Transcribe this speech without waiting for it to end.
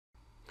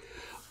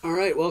All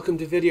right, welcome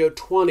to video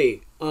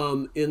 20.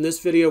 In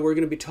this video, we're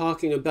going to be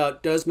talking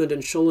about Desmond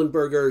and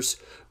Shollenberger's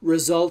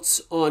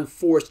results on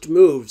forced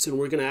moves, and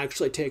we're going to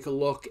actually take a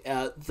look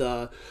at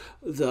the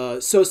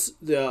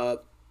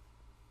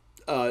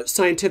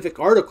scientific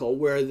article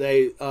where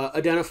they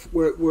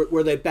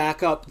where they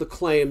back up the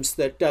claims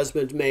that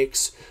Desmond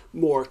makes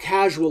more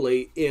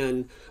casually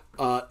in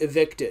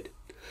Evicted.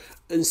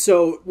 And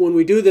so when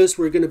we do this,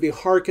 we're going to be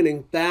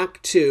hearkening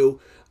back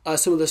to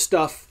some of the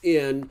stuff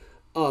in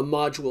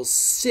Module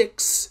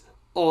 6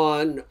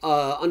 on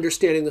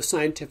understanding the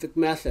scientific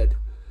method.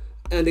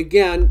 And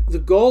again, the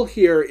goal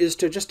here is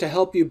to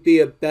help you be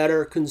a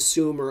better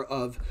consumer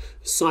of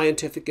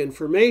scientific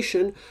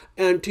information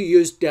and to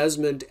use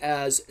Desmond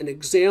as an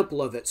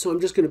example of it. So I'm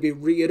just going to be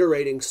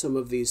reiterating some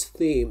of these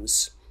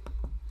themes.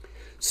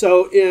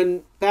 So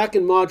back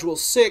in Module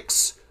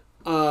 6,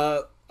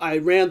 I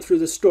ran through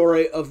the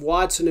story of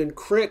Watson and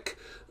Crick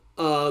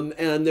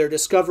and their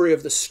discovery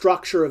of the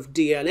structure of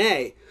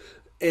DNA.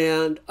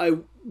 And I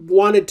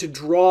wanted to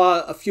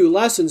draw a few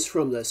lessons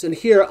from this. And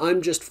here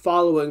I'm just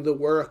following the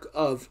work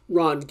of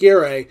Ron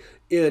Gehry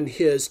in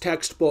his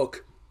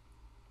textbook,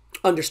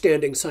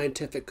 Understanding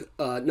Scientific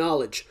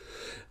Knowledge.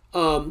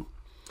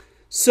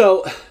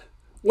 So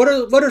what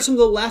are some of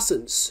the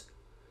lessons?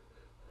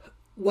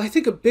 Well, I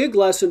think a big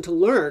lesson to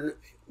learn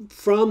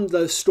from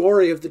the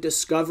story of the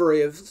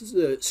discovery of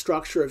the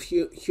structure of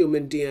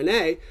human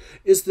DNA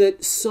is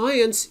that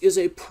science is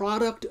a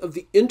product of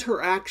the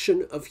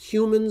interaction of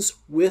humans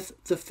with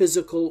the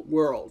physical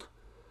world.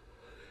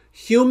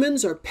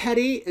 Humans are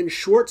petty and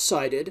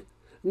short-sighted,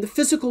 and the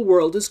physical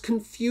world is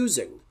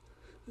confusing.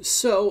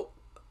 So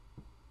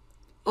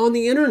on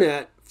the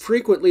internet,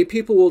 frequently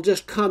people will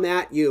just come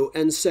at you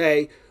and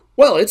say,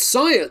 well, it's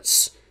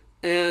science.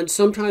 And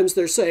sometimes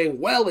they're saying,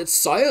 well, it's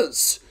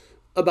science,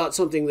 about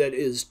something that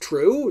is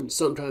true, and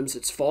sometimes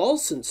it's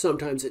false, and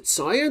sometimes it's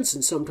science,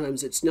 and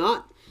sometimes it's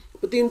not.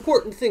 But the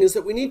important thing is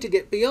that we need to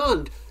get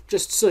beyond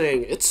just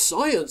saying it's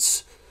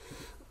science.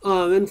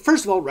 And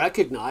first of all,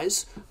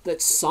 recognize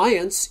that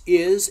science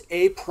is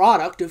a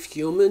product of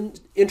human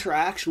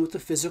interaction with the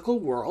physical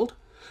world.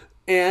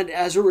 And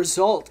as a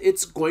result,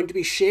 it's going to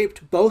be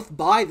shaped both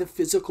by the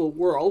physical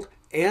world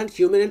and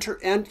human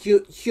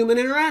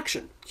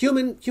interaction,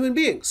 human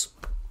beings.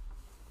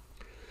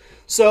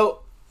 So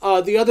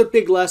the other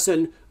big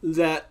lesson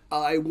that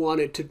I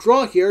wanted to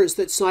draw here is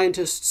that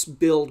scientists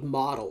build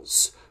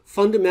models.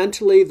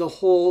 Fundamentally, the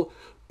whole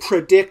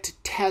predict,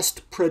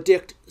 test,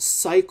 predict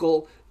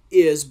cycle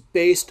is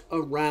based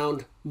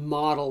around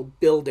model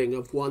building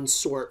of one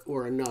sort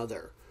or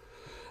another.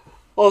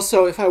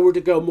 Also, if I were to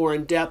go more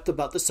in depth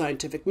about the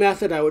scientific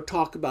method, I would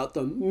talk about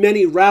the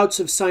many routes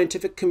of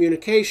scientific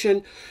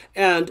communication.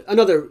 And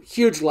another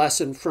huge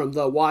lesson from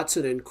the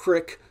Watson and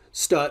Crick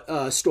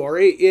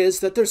story is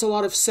that there's a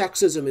lot of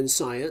sexism in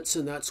science,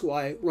 and that's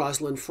why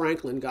Rosalind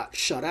Franklin got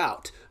shut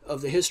out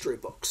of the history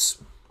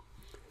books.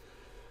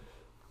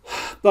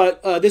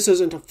 But this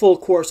isn't a full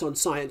course on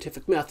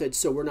scientific methods,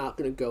 so we're not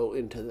going to go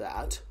into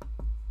that.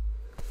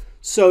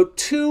 So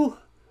two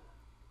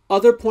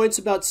other points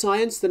about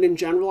science that in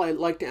general I'd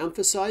like to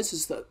emphasize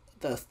is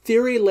the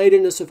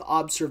theory-ladenness of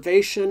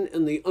observation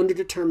and the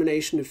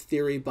underdetermination of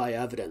theory by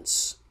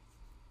evidence.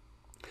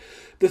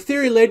 The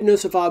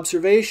theory-ladenness of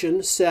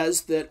observation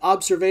says that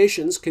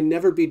observations can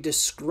never be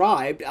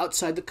described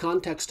outside the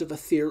context of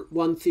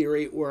one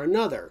theory or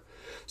another.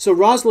 So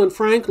Rosalind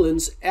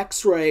Franklin's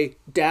X-ray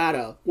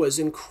data was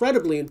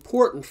incredibly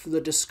important for the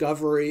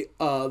discovery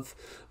of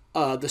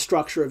the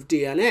structure of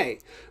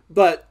DNA.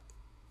 But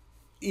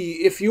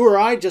if you or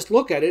I just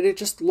look at it, it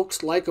just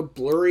looks like a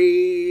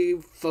blurry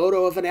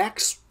photo of an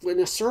X in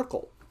a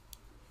circle.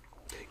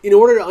 In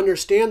order to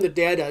understand the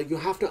data, you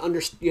have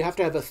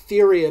to have a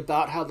theory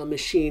about how the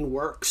machine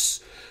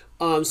works.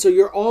 So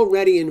you're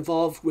already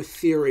involved with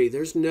theory.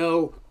 There's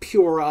no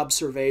pure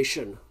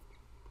observation.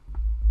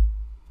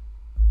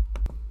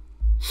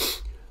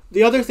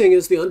 The other thing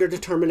is the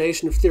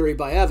underdetermination of theory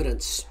by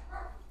evidence.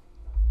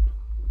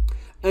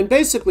 And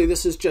basically,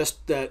 this is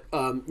just that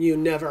you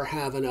never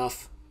have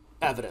enough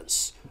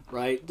evidence,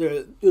 right?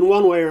 In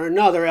one way or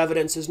another,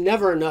 evidence is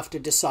never enough to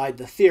decide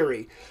the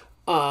theory.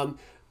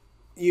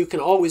 You can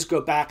always go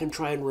back and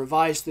try and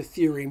revise the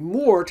theory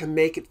more to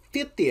make it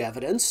fit the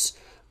evidence.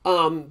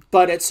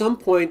 But at some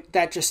point,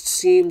 that just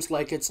seems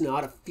like it's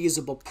not a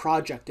feasible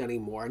project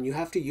anymore. And you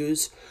have to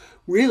use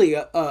really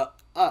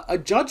a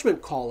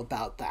judgment call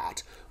about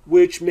that,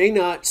 which may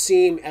not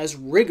seem as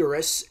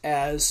rigorous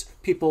as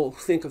people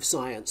think of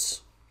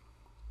science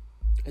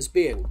as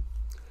being.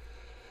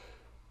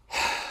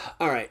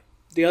 All right.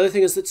 The other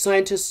thing is that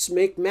scientists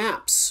make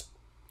maps.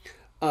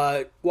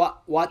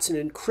 Watson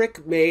and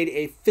Crick made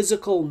a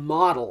physical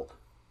model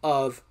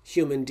of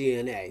human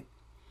DNA.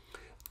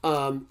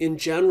 In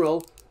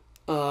general,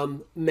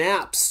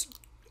 maps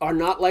are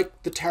not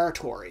like the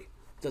territory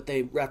that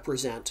they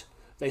represent.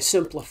 They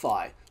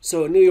simplify.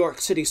 So a New York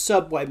City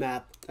subway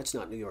map, that's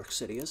not New York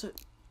City, is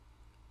it?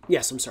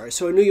 Yes, I'm sorry.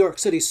 So a New York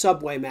City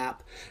subway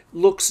map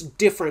looks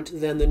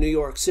different than the New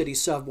York City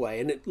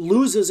subway, and it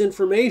loses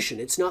information.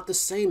 It's not the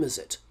same as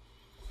it.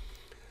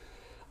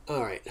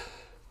 All right.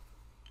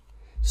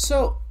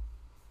 So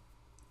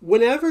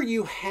whenever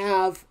you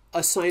have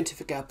a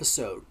scientific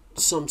episode,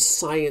 some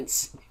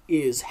science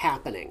is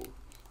happening.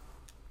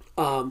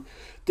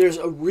 There's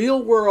a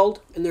real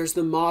world and there's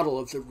the model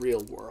of the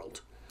real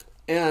world.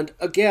 And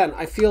again,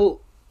 I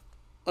feel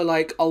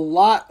like a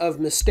lot of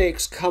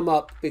mistakes come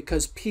up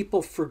because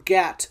people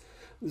forget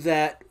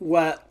that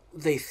what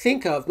they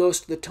think of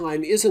most of the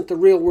time isn't the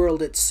real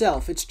world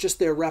itself. It's just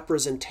their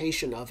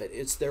representation of it.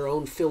 It's their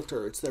own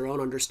filter. It's their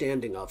own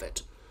understanding of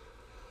it.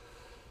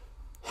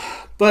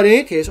 But in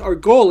any case, our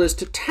goal is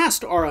to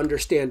test our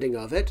understanding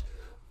of it.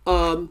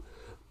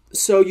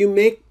 So you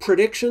make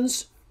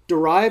predictions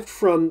derived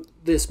from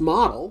this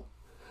model,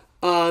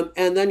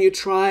 and then you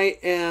try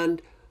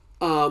and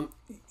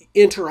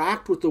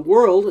interact with the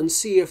world and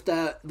see if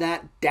that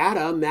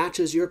data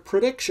matches your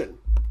prediction.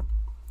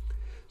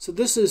 So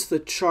this is the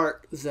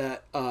chart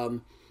that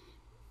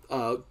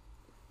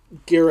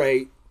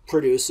Gire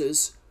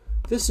produces.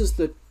 This is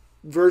the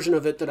version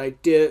of it that I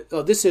did.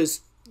 This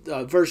is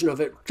a version of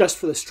it just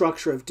for the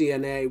structure of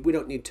DNA. We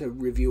don't need to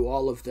review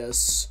all of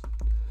this.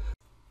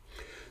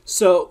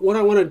 So what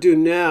I want to do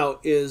now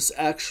is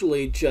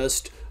actually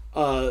just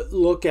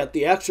look at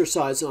the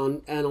exercise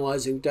on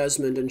analyzing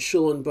Desmond and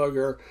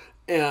Shollenberger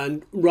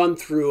and run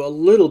through a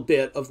little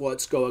bit of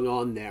what's going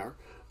on there.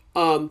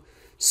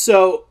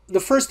 So the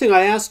first thing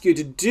I ask you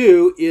to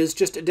do is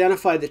just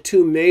identify the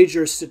two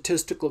major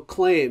statistical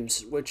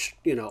claims, which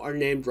are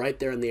named right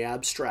there in the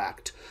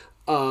abstract,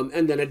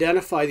 and then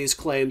identify these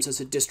claims as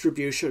a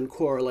distribution,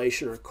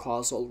 correlation, or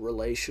causal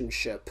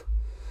relationship.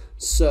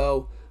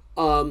 So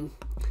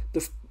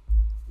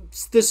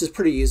this is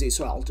pretty easy,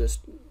 so I'll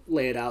just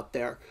lay it out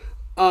there.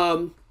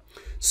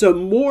 So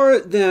more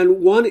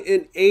than 1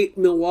 in 8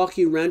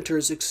 Milwaukee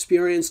renters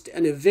experienced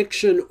an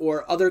eviction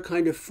or other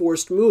kind of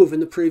forced move in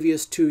the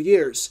previous 2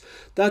 years.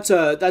 That's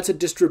a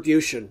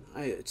distribution.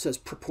 It says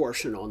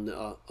proportion on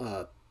the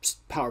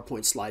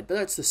PowerPoint slide, but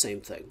that's the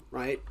same thing,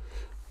 right?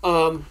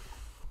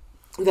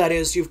 That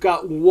is, you've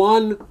got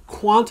one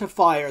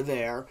quantifier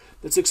there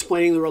that's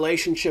explaining the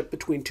relationship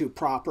between two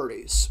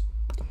properties.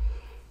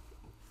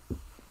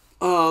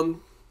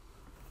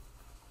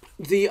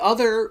 The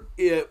other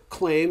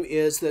claim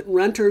is that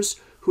renters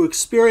who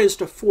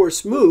experienced a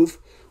forced move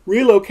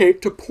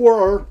relocate to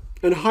poorer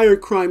and higher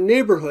crime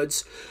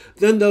neighborhoods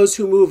than those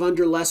who move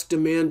under less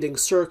demanding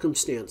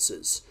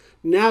circumstances.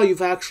 Now you've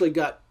actually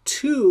got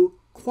two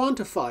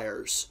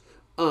quantifiers.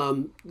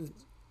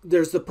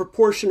 There's the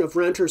proportion of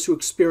renters who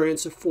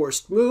experience a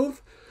forced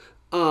move,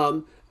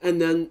 and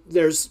then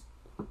there's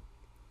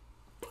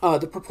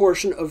the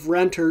proportion of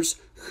renters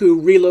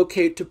who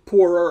relocate to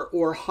poorer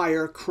or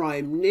higher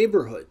crime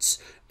neighborhoods.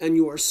 And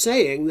you are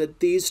saying that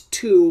these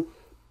two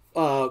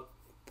are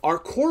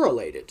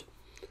correlated.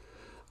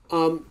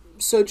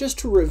 So just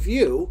to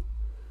review,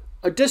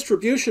 a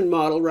distribution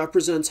model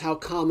represents how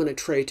common a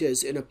trait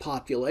is in a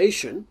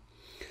population.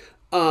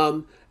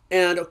 And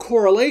a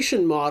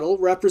correlation model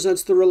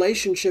represents the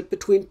relationship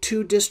between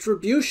two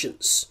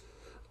distributions.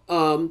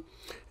 And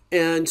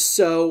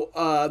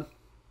so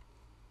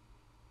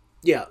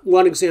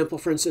one example,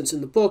 for instance,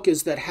 in the book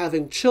is that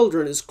having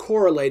children is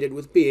correlated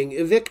with being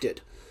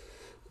evicted.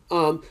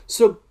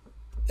 So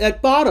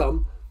at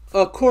bottom,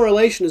 a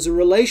correlation is a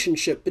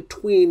relationship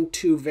between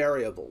two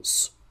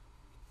variables.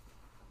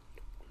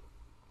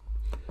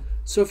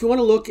 So if you want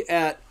to look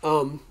at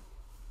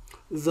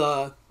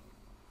the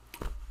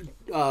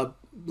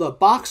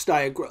box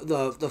diagram,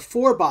 the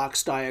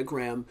 4-box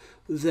diagram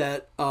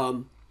that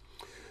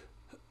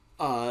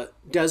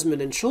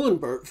Desmond and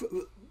Shollenberger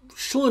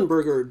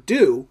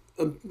do,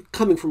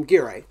 coming from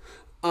Gire,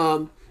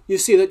 you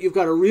see that you've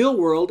got a real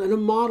world and a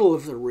model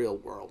of the real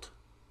world.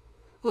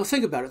 Well,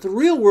 think about it. The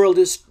real world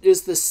is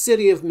the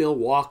city of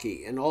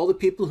Milwaukee and all the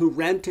people who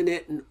rent in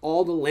it and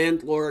all the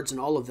landlords and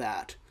all of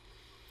that.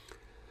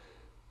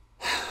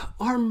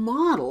 Our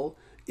model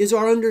is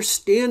our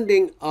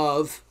understanding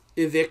of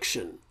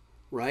eviction,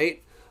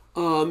 right?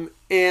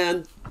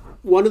 And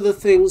one of the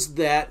things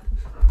that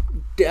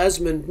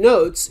Desmond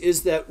notes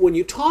is that when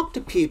you talk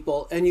to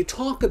people and you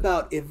talk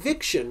about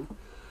eviction,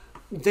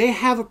 they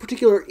have a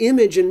particular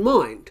image in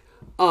mind.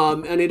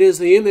 And it is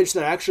the image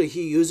that actually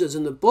he uses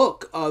in the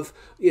book of,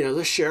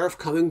 the sheriff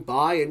coming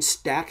by and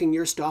stacking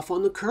your stuff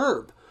on the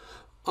curb.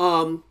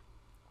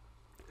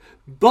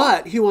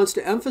 But he wants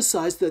to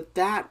emphasize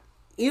that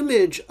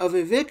image of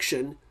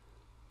eviction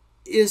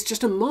is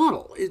just a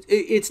model.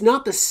 It's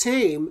not the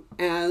same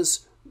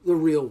as the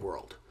real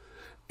world.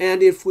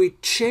 And if we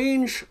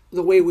change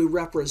the way we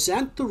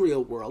represent the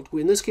real world,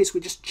 in this case, we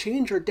just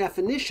change our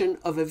definition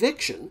of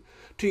eviction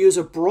to use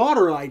a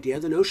broader idea,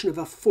 the notion of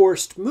a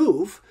forced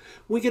move,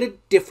 we get a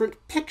different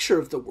picture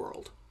of the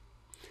world.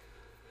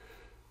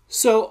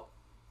 So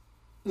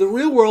the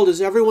real world is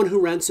everyone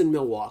who rents in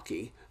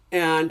Milwaukee.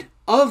 And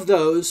of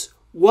those,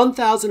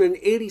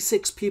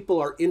 1,086 people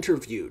are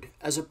interviewed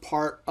as a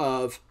part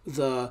of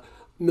the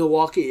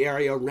Milwaukee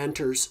area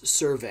renters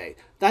survey.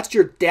 That's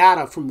your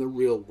data from the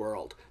real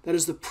world. That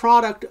is the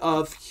product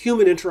of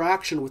human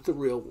interaction with the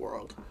real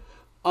world.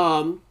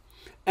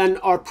 And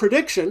our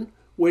prediction,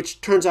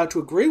 which turns out to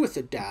agree with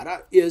the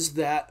data, is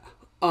that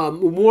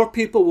more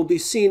people will be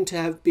seen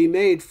to be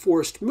made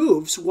forced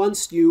moves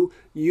once you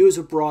use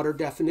a broader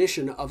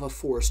definition of a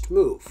forced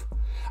move.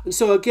 And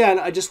so again,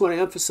 I just want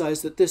to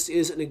emphasize that this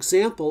is an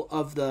example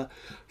of the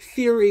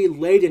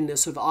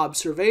theory-ladenness of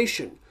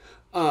observation.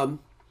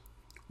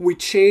 We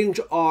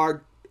change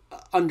our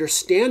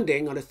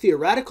understanding on a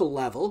theoretical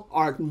level,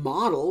 our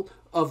model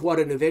of what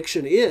an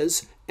eviction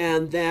is,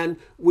 and then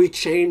we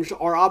change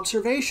our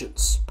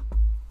observations.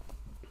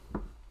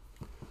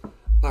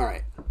 All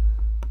right.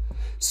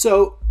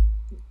 So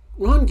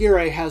Ron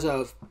Guéret has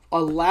an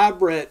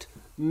elaborate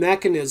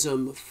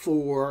mechanism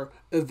for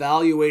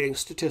evaluating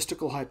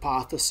statistical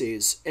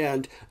hypotheses,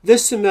 and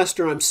this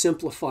semester I'm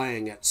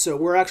simplifying it. So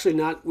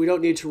we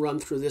don't need to run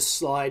through this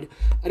slide,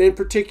 and in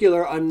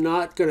particular I'm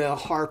not going to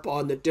harp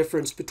on the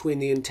difference between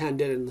the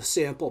intended and the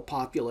sample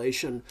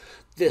population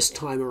this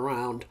time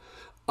around,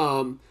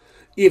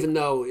 even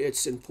though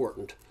it's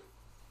important.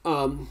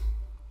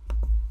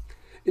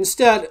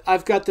 Instead,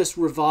 I've got this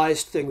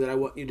revised thing that I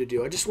want you to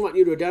do. I just want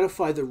you to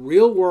identify the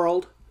real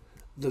world,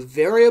 the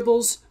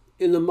variables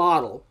in the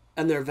model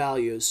and their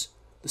values,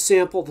 the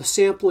sample, the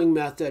sampling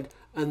method,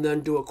 and then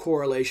do a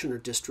correlation or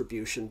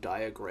distribution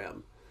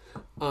diagram.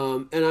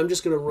 And I'm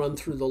just going to run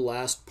through the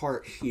last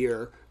part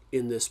here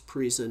in this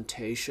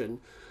presentation.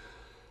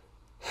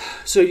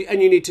 So,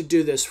 and you need to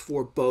do this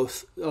for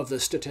both of the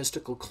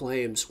statistical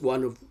claims,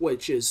 one of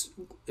which is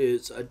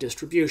a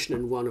distribution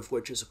and one of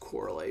which is a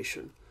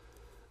correlation.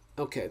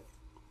 Okay,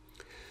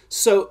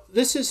 so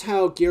this is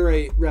how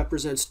Guéret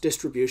represents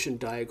distribution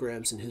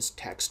diagrams in his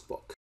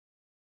textbook.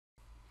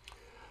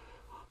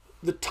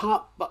 The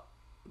top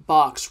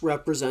box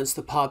represents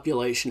the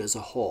population as a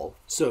whole.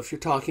 So if you're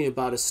talking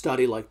about a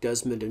study like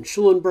Desmond and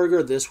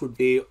Shollenberger, this would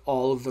be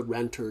all of the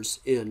renters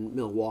in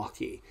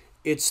Milwaukee.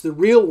 It's the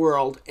real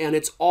world, and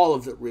it's all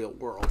of the real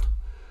world.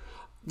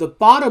 The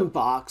bottom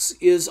box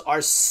is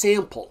our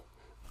sample.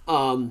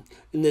 In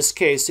this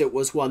case, it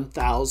was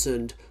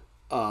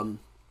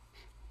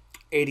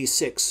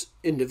 1,086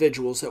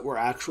 individuals that were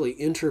actually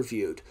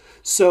interviewed.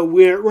 So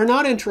we're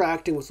not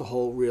interacting with the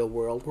whole real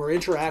world. We're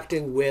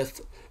interacting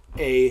with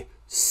a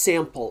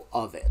sample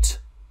of it.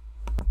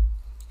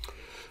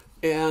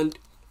 And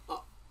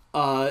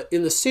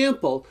in the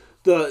sample,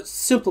 the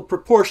simple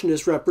proportion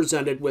is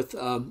represented with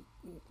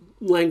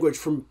language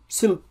from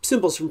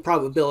symbols from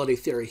probability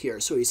theory here.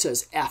 So he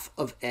says F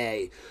of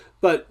A.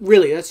 But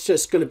really, that's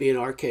just going to be, in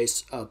our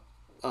case, a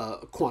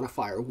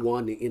quantifier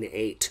 1 in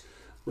 8,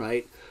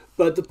 right?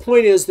 But the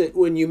point is that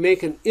when you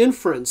make an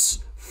inference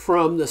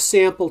from the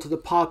sample to the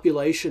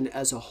population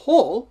as a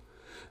whole,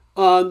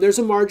 there's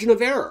a margin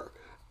of error.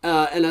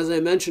 And as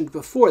I mentioned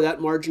before, that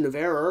margin of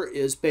error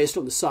is based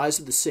on the size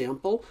of the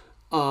sample.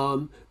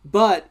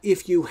 But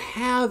if you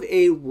have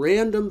a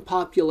random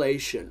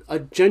population, a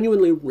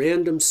genuinely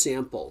random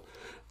sample,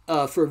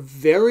 for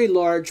very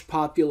large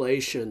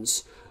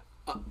populations,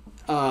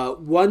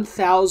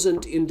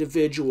 1,000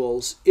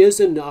 individuals is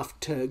enough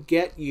to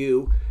get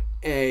you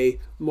a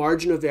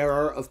margin of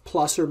error of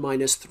plus or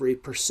minus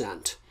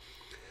 3%.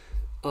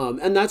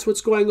 And that's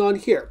what's going on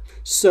here.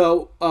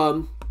 So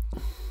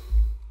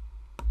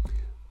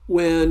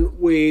when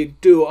we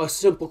do a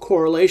simple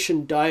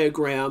correlation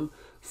diagram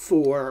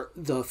for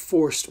the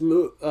forced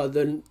move,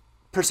 the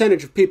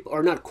percentage of people,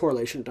 or not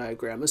correlation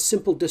diagram, a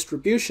simple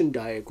distribution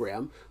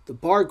diagram, the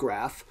bar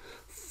graph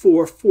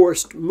for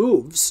forced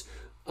moves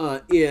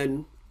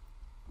in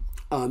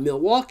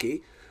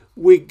Milwaukee,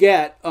 we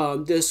get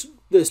this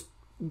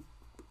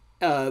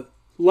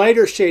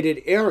lighter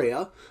shaded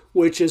area,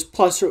 which is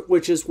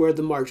where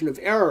the margin of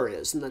error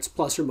is, and that's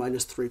plus or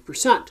minus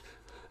 3%.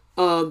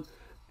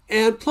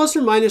 And plus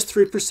or minus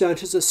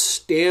 3% is a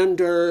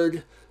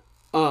standard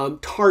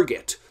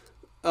target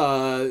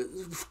to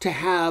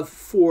have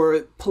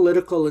for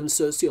political and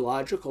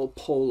sociological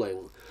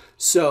polling.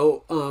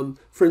 So,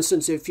 for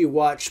instance, if you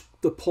watch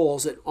the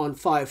polls on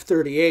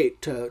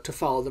 538 to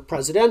follow the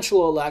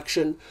presidential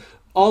election,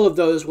 all of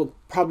those will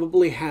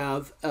probably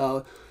have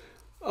a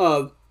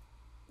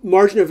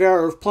margin of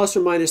error of plus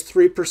or minus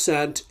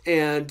 3%,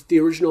 and the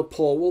original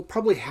poll will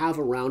probably have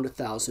around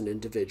 1,000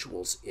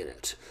 individuals in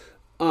it.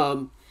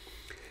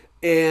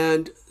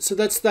 And so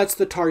that's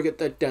the target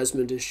that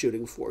Desmond is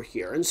shooting for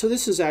here. And so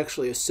this is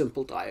actually a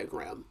simple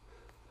diagram.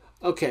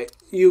 Okay,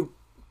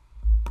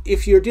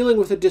 if you're dealing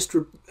with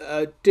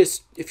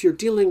if you're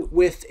dealing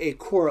with a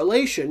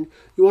correlation,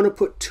 you want to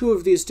put two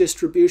of these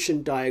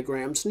distribution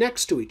diagrams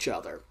next to each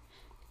other,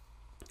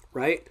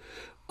 right?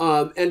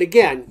 And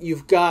again,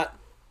 you've got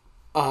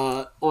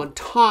on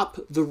top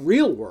the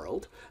real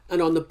world,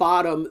 and on the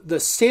bottom the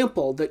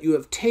sample that you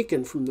have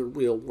taken from the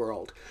real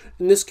world.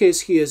 In this case,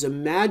 he is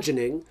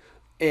imagining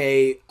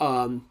a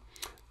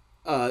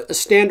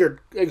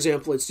standard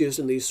example that's used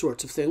in these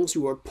sorts of things.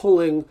 You are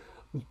pulling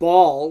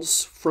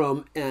balls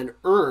from an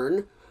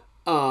urn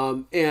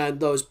and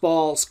those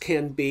balls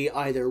can be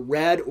either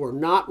red or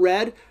not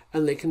red,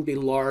 and they can be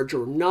large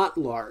or not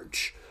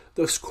large.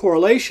 This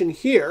correlation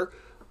here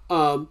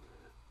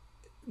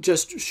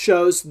just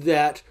shows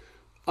that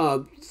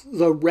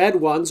the red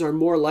ones are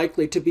more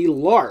likely to be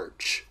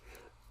large.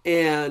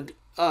 And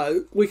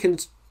we can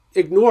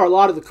ignore a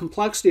lot of the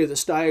complexity of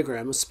this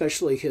diagram,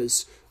 especially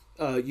his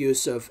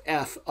use of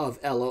F of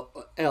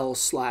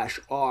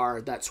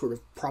L/R, that sort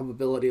of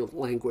probability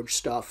language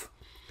stuff.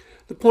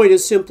 The point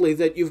is simply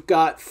that you've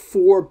got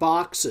 4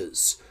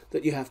 boxes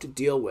that you have to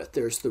deal with.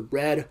 There's the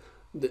red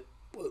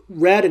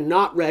and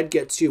not red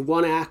gets you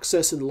one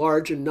axis, and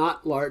large and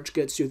not large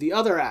gets you the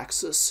other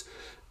axis.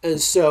 And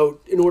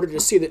so in order to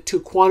see that 2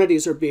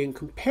 quantities are being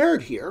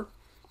compared here,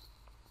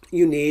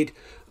 you need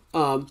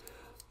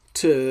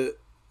to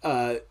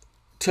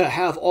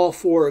have all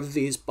 4 of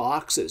these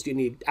boxes. You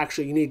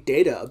need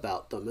data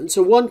about them. And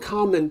so one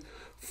common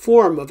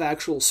form of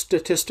actual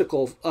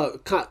statistical,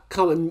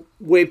 common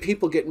way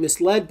people get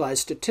misled by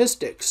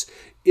statistics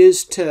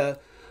is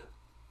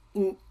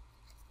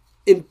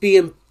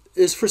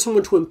for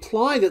someone to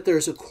imply that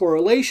there's a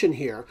correlation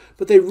here,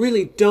 but they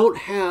really don't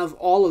have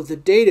all of the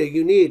data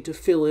you need to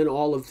fill in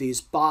all of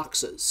these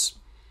boxes.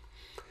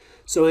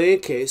 So in any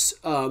case,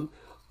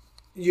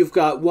 you've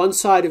got one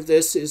side of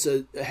this is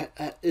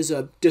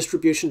a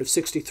distribution of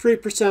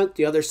 63%,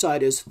 the other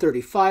side is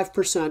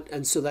 35%,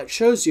 and so that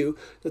shows you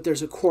that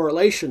there's a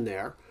correlation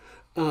there.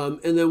 And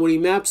then when he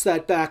maps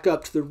that back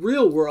up to the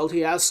real world,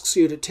 he asks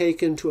you to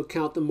take into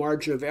account the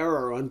margin of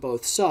error on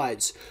both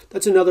sides.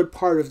 That's another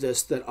part of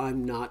this that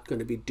I'm not going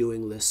to be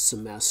doing this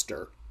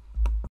semester.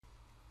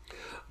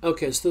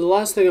 Okay, so the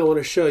last thing I want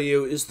to show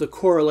you is the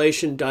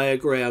correlation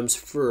diagrams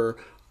for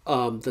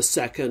the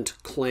second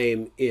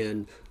claim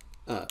in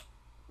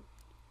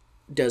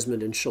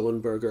Desmond and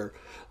Shollenberger.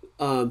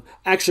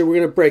 Actually, we're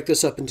going to break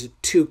this up into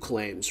 2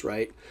 claims,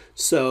 right?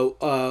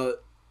 So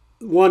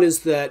one is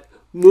that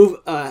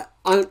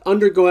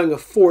undergoing a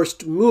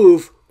forced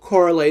move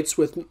correlates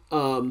with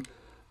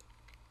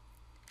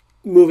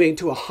moving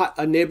to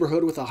a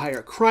neighborhood with a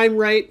higher crime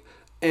rate,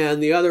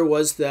 and the other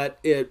was that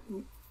it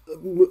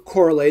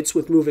correlates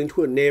with moving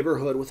to a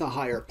neighborhood with a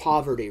higher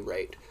poverty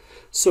rate.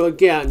 So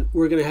again,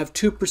 we're going to have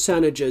 2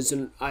 percentages,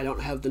 and I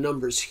don't have the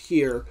numbers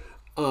here,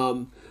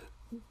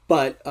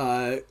 but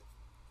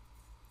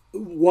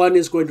one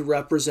is going to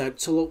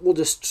represent, so we'll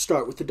just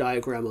start with the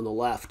diagram on the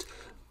left.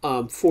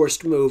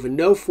 Forced move and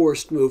no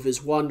forced move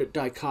is one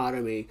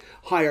dichotomy.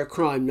 Higher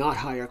crime, not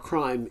higher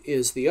crime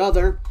is the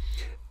other.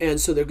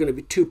 And so they're going to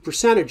be 2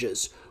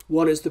 percentages.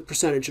 One is the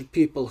percentage of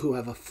people who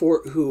have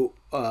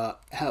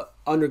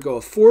undergo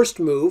a forced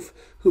move,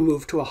 who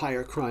move to a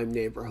higher crime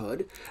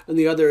neighborhood, and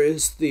the other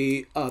is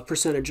the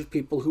percentage of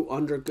people who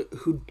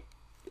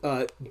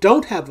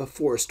don't have a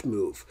forced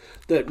move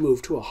that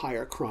move to a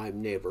higher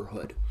crime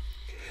neighborhood.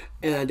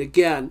 And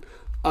again,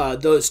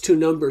 those 2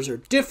 numbers are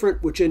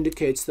different, which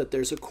indicates that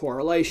there's a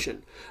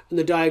correlation. And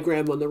the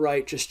diagram on the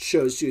right just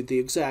shows you the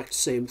exact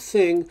same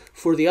thing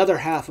for the other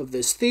half of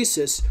this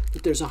thesis,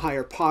 that there's a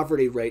higher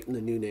poverty rate in the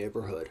new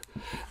neighborhood.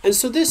 And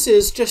so this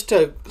is, just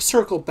to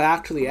circle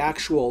back to the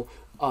actual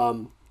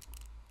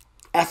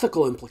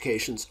ethical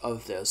implications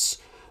of this.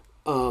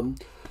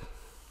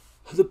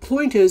 The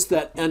point is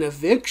that an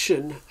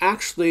eviction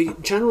actually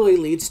generally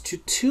leads to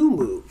 2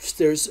 moves.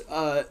 This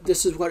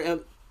is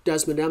what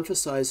Desmond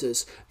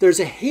emphasizes. There's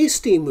a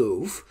hasty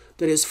move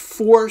that is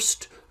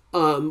forced,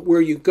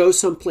 where you go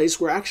someplace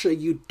where actually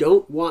you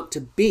don't want to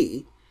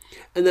be.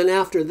 And then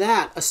after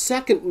that, a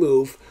second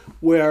move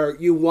where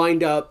you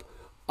wind up,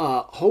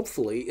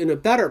 hopefully, in a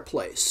better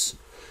place.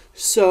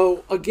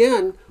 So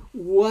again,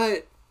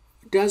 what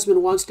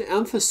Desmond wants to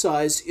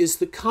emphasize is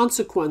the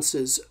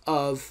consequences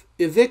of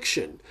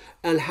eviction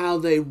and how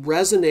they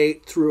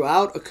resonate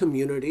throughout a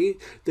community.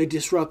 They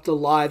disrupt the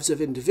lives of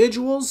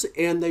individuals,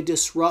 and they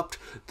disrupt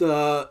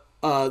the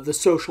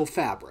social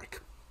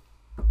fabric.